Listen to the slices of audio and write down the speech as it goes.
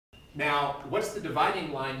Now, what's the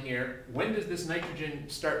dividing line here? When does this nitrogen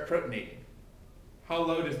start protonating? How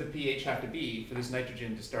low does the pH have to be for this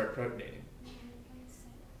nitrogen to start protonating?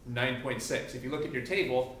 9.6. If you look at your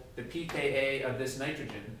table, the pKa of this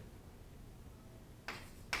nitrogen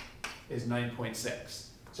is 9.6.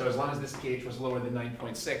 So as long as this pH was lower than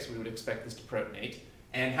 9.6, we would expect this to protonate.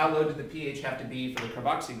 And how low did the pH have to be for the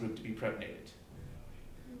carboxy group to be protonated?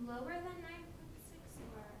 Lower than 9.6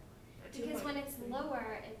 or? Because when it's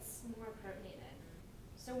lower, it's more protonated.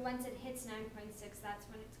 So once it hits 9.6, that's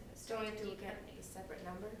when it's going to start to look at deprotonate. a separate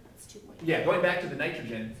number. It's 2.3. Yeah, going back to the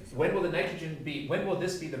nitrogen, when will the nitrogen be, when will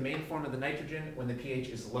this be the main form of the nitrogen? When the pH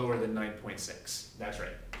is lower than 9.6. That's right.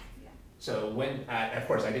 Yeah. So when, of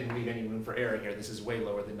course, I didn't leave any room for error here. This is way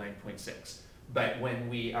lower than 9.6. But when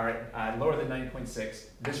we are at lower than 9.6,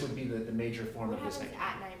 this would be the major form What of this happens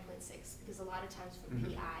nitrogen. at 9.6? Because a lot of times for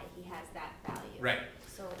Mhm. PI, he has that value. Right.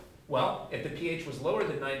 So Well, if the pH was lower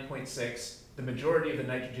than 9.6, the majority of the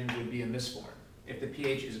nitrogens would be in this form. If the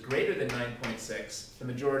pH is greater than 9.6, the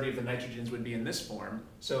majority of the nitrogens would be in this form.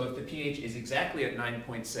 So if the pH is exactly at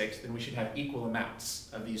 9.6, then we should have equal amounts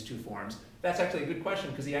of these two forms. That's actually a good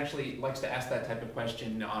question because he actually likes to ask that type of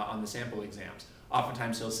question on the sample exams.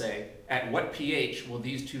 Oftentimes he'll say, at what pH will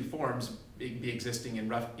these two forms be existing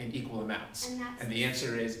in equal amounts? And the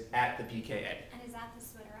answer is at the pKa. And is that the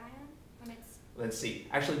zwitterion? When it's Let's see.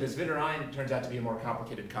 Actually, the zwitterion turns out to be a more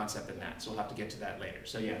complicated concept than that, so we'll have to get to that later.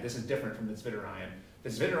 So yeah, this is different from the zwitterion. The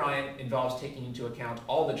zwitterion involves taking into account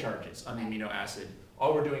all the charges on the amino acid.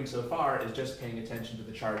 All we're doing so far is just paying attention to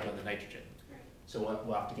the charge on the nitrogen. So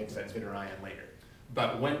we'll have to get to that zwitterion later.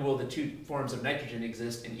 But when will the two forms of nitrogen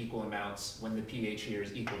exist in equal amounts when the pH here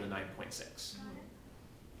is equal to 9.6?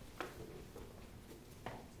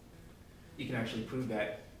 You can actually prove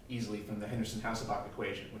that easily from the Henderson-Hausebach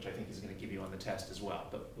equation, which I think he's going to give you on the test as well.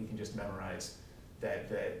 But we can just memorize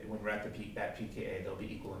that when we're at pKa, there'll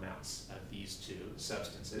be equal amounts of these two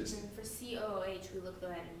substances. and for COOH, we look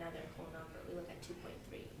at another whole number. We look at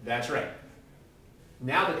 2.3. That's right.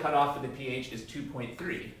 Now the cutoff for the pH is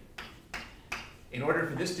 2.3. In order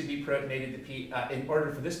for this to be protonated, in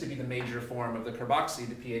order for this to be the major form of the carboxy,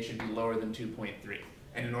 the pH should be lower than 2.3.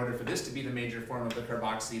 And in order for this to be the major form of the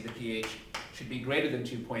carboxy, the pH should be greater than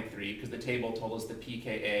 2.3 because the table told us the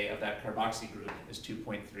pKa of that carboxy group is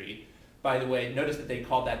 2.3. By the way, notice that they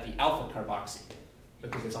called that the alpha carboxy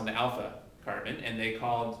because it's on the alpha carbon, and they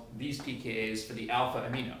called these pKa's for the alpha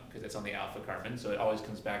amino because it's on the alpha carbon. So it always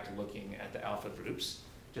comes back to looking at the alpha groups.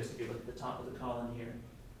 Just if you look at the top of the column here,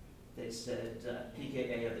 they said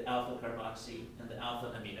pKa of the alpha carboxy and the alpha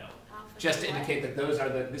amino. Alpha Just to what? indicate that those are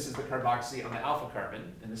this is the carboxy on the alpha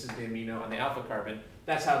carbon, and this is the amino on the alpha carbon.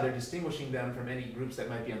 That's how they're distinguishing them from any groups that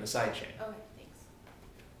might be on the side chain. Okay, thanks.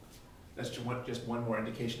 That's just one more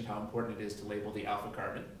indication of how important it is to label the alpha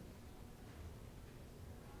carbon.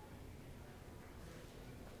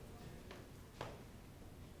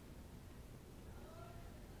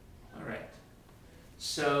 All right.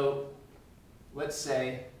 So let's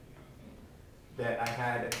say that I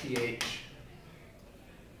had a pH,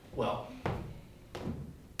 well,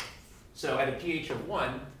 so at a pH of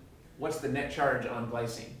 1, what's the net charge on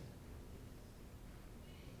glycine?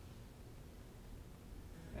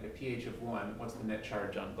 At a pH of 1, what's the net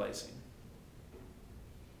charge on glycine?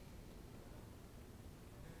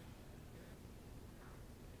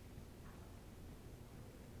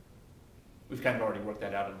 We've kind of already worked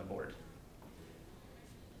that out on the board.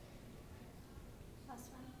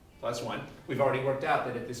 Plus 1. We've already worked out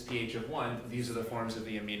that at this pH of 1, these are the forms of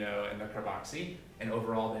the amino and the carboxy, and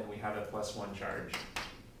overall then we have a +1 charge.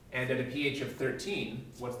 And at a pH of 13,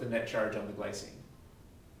 what's the net charge on the glycine?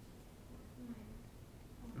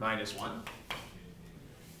 -1.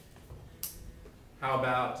 How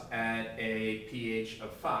about at a pH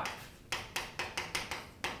of 5?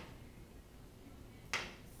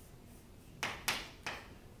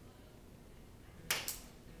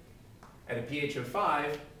 At a pH of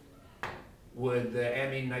 5, would the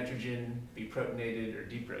amine nitrogen be protonated or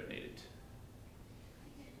deprotonated?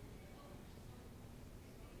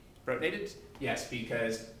 Protonated? Yes,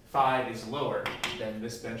 because 5 is lower than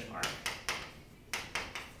this benchmark.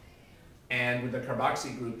 And would the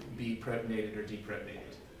carboxy group be protonated or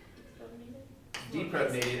deprotonated?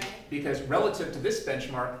 Deprotonated, because relative to this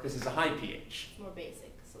benchmark, this is a high pH. More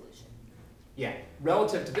basic solution. Yeah,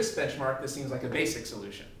 relative to this benchmark, this seems like a basic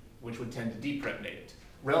solution, which would tend to deprotonate it.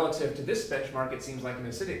 Relative to this benchmark, it seems like an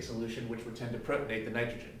acidic solution, which would tend to protonate the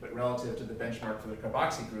nitrogen. But relative to the benchmark for the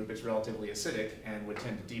carboxy group, it's relatively acidic and would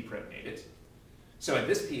tend to deprotonate it. So at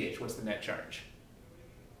this pH, what's the net charge?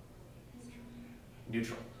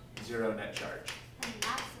 Neutral. 0 net charge. And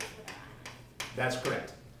that's the zwitterion. That's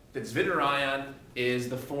correct. that zwitterion is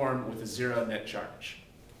the form with a 0 net charge.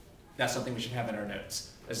 That's something we should have in our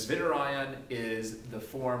notes. A zwitterion is the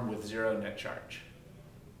form with 0 net charge.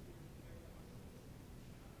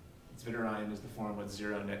 Zwitterion is the form with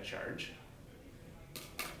 0 net charge.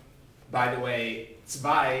 By the way,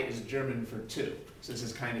 zwei is German for 2. So this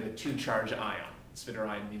is kind of a 2-charge ion.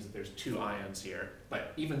 Zwitterion means that there's 2 ions here.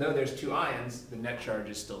 But even though there's 2 ions, the net charge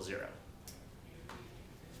is still 0.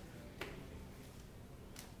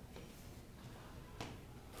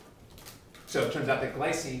 So it turns out that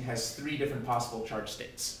glycine has 3 different possible charge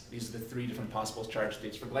states. These are the 3 different possible charge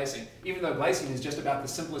states for glycine. Even though glycine is just about the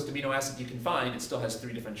simplest amino acid you can find, it still has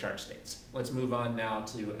 3 different charge states. Let's move on now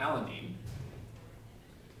to alanine.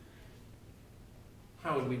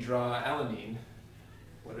 How would we draw alanine?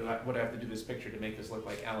 What do I have to do this picture to make this look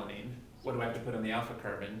like alanine? What do I have to put on the alpha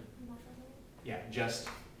carbon? Yeah, just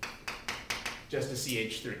a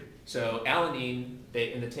CH3. So alanine,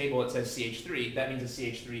 in the table it says CH3, that means a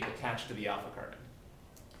CH3 attached to the alpha carbon.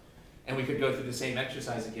 And we could go through the same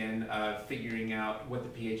exercise again, figuring out what the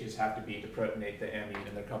pHs have to be to protonate the amine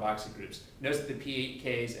and their carboxy groups. Notice that the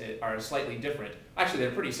pKs are slightly different. Actually,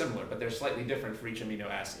 they're pretty similar, but they're slightly different for each amino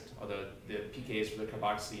acid, although the pKs for the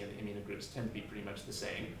carboxy and the amino groups tend to be pretty much the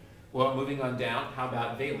same. Well, moving on down, how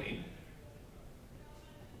about valine?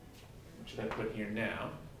 What should I put here now?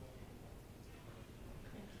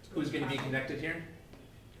 Who's going to be connected here?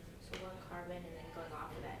 So 1 carbon and then going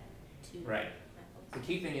off of that 2. Right. The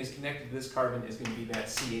key thing is connected to this carbon is going to be that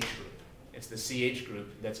CH group. It's the CH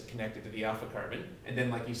group that's connected to the alpha carbon. And then,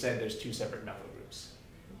 like you said, there's 2 separate methyl groups.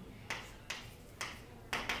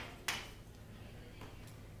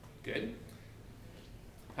 Good.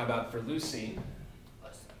 How about for leucine?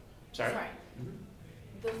 Sorry?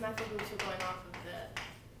 Those methyl groups are going off of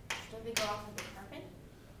the, don't they go off of the carbon?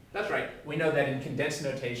 That's right. We know that in condensed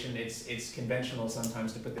notation, it's conventional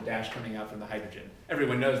sometimes to put the dash coming out from the hydrogen.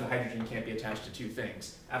 Everyone knows the hydrogen can't be attached to 2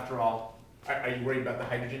 things. After all, are you worried about the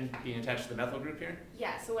hydrogen being attached to the methyl group here?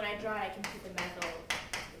 Yeah, so when I draw it, I can put the methyl to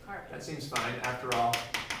the carbon. That seems fine. After all,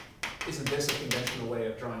 isn't this a conventional way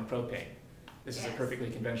of drawing propane? This is a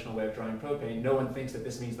perfectly conventional way of drawing propane. No one thinks that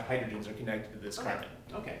this means the hydrogens are connected to this carbon.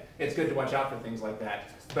 Okay, it's good to watch out for things like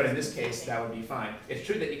that, but in this case, that would be fine. It's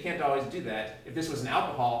true that you can't always do that. If this was an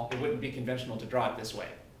alcohol, it wouldn't be conventional to draw it this way,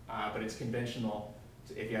 but it's conventional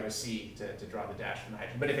if you have a C to draw the dash from the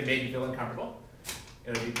hydrogen. But if it made you feel uncomfortable,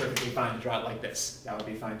 it would be perfectly fine to draw it like this. That would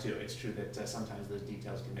be fine too. It's true that sometimes those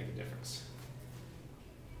details can make a difference.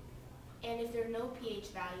 And if there are no pH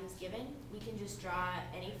values given, we can just draw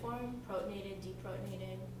any form, protonated,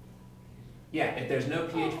 deprotonated. Yeah, if there's no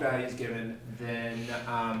pH values given, then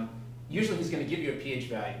usually he's going to give you a pH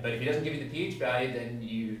value. But if he doesn't give you the pH value, then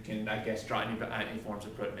you can, I guess, draw any forms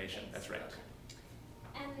of protonation. That's right.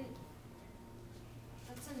 And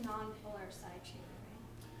that's a non-polar side chain,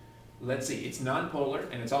 right? Let's see. It's non-polar,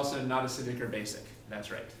 and it's also not acidic or basic.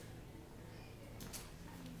 That's right.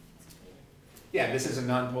 Yeah, this is a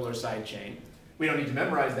non-polar side chain. We don't need to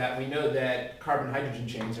memorize that. We know that carbon-hydrogen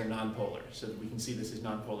chains are non-polar, so that we can see this is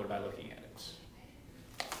non-polar by looking at it.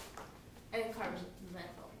 And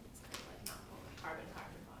carbon-methyl, it's kind of like non-polar,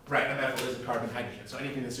 carbon-carbon bond. Right, a methyl is a carbon-hydrogen, so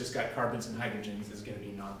anything that's just got carbons and hydrogens is going to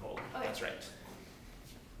be non-polar. Okay. That's right.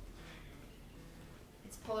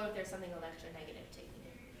 It's polar if there's something electronegative taking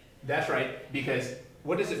it. That's right, because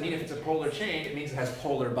what does it mean if it's a polar chain? It means it has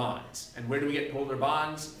polar bonds. And where do we get polar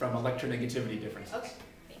bonds? From electronegativity differences. Okay,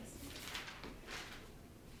 thanks.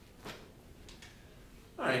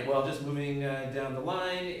 All right, well, just moving down the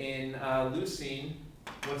line, in leucine,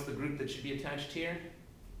 what's the group that should be attached here?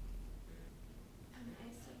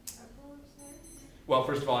 Well,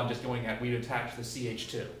 first of all, I'm just going at, we'd attach the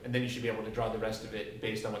CH2, and then you should be able to draw the rest of it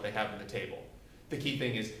based on what they have in the table. The key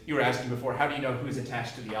thing is, you were asking before, how do you know who's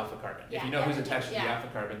attached to the alpha carbon? Yeah, if you know who's attached to the alpha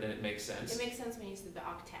carbon, then it makes sense. It makes sense when you use the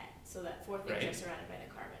octet, so that 4 things are surrounded by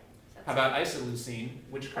the carbon. So how about isoleucine?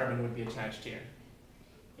 Which carbon would be attached here?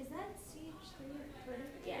 Is that CH3 for?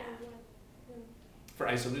 Yeah. For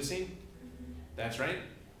isoleucine? That's right.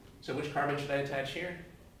 So which carbon should I attach here?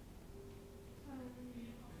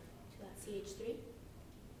 To that CH3?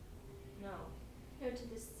 No. No, to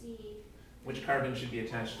the C. Which carbon should be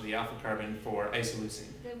attached to the alpha carbon for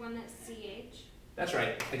isoleucine? The one that's CH. That's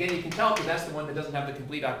right. Again, you can tell because that's the one that doesn't have the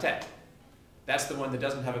complete octet. That's the one that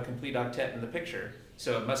doesn't have a complete octet in the picture,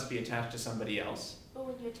 so it must be attached to somebody else. But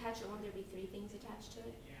when you attach it, won't there be 3 things attached to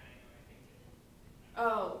it?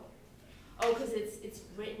 Oh. Oh, because it's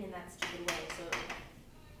written in that stupid way, so...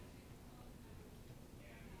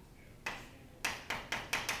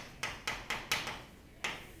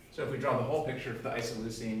 So if we draw the whole picture for the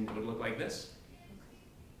isoleucine, it would look like this.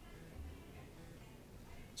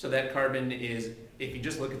 So that carbon is, if you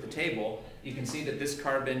just look at the table, you can see that this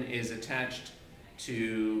carbon is attached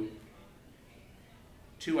to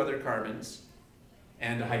 2 other carbons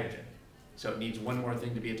and a hydrogen. So it needs one more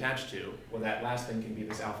thing to be attached to. Well, that last thing can be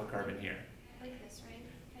this alpha carbon here. Like this, right?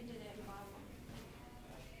 I did it at the bottom.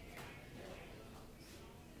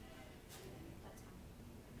 That's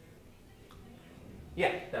fine.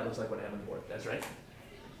 Yeah, that looks like what I have on the board. That's right.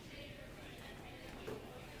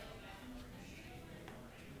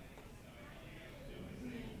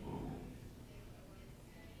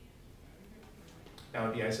 That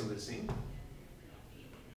would be isoleucine.